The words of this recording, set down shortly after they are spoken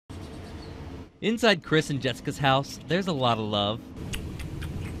Inside Chris and Jessica's house, there's a lot of love.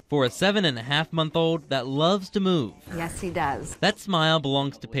 For a 7.5-month-old that loves to move. Yes, he does. That smile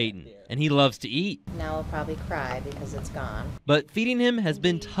belongs to Peyton, and he loves to eat. Now he'll probably cry because it's gone. But feeding him has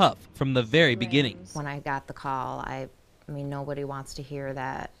been tough from the very beginning. When I got the call, I mean, nobody wants to hear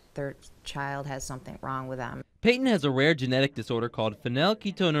that their child has something wrong with them. Peyton has a rare genetic disorder called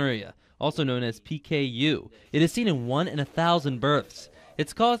phenylketonuria, also known as PKU. It is seen in 1 in 1,000 births.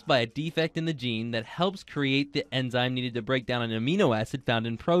 It's caused by a defect in the gene that helps create the enzyme needed to break down an amino acid found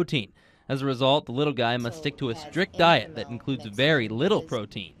in protein. As a result, the little guy must stick to a strict diet that includes very little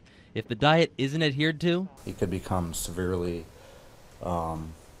protein. If the diet isn't adhered to, he could become severely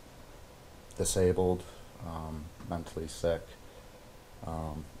disabled, mentally sick,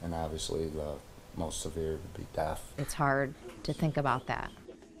 and obviously the most severe would be death. It's hard to think about that.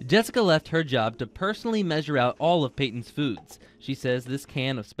 Jessica left her job to personally measure out all of Peyton's foods. She says this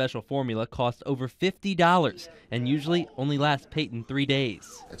can of special formula costs over $50 and usually only lasts Peyton 3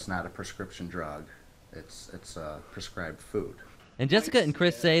 days. It's not a prescription drug. It's prescribed food. And Jessica and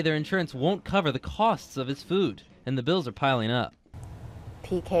Chris say their insurance won't cover the costs of his food, and the bills are piling up.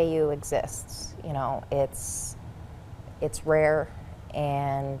 PKU exists. You know, it's rare,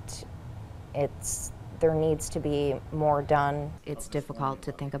 and there needs to be more done. It's difficult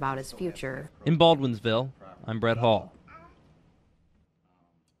to think about his future. In Baldwinsville, I'm Brett Hall.